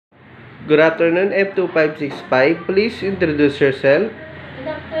Good afternoon, M2565. Please introduce yourself. Good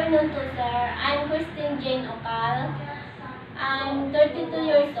afternoon to sir. I'm Christine Jane Ocal. I'm 32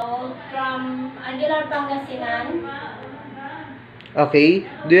 years old from Aguilar, Pangasinan. Okay,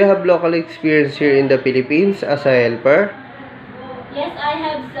 do you have local experience here in the Philippines as a helper? Yes, I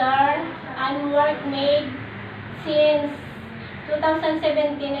have sir. I'm workmate since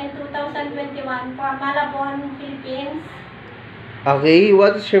 2017 and 2021 from Malabon, Philippines. Okay,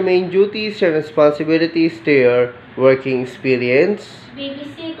 what is your main duties and responsibilities to your working experience?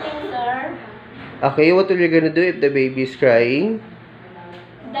 Babysitting sir. Okay, what are you gonna do if the baby is crying?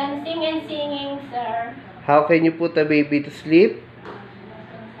 Dancing and singing sir. How can you put a baby to sleep?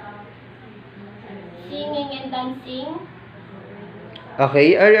 Singing and dancing.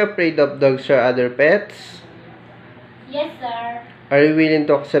 Okay, are you afraid of dogs or other pets? Yes sir. Are you willing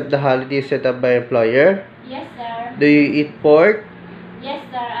to accept the holiday set up by employer? Yes sir. Do you eat pork? Yes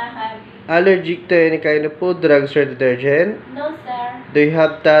sir, I have. Allergic to any kind of food, drugs, or detergent? No sir. Do you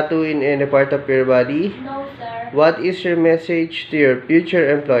have tattoo in any part of your body? No sir. What is your message to your future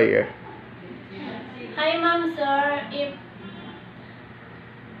employer? Hi ma'am sir, if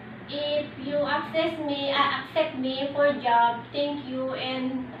you accept me for job, thank you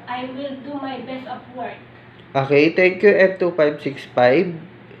and I will do my best of work. Okay, thank you, F2565.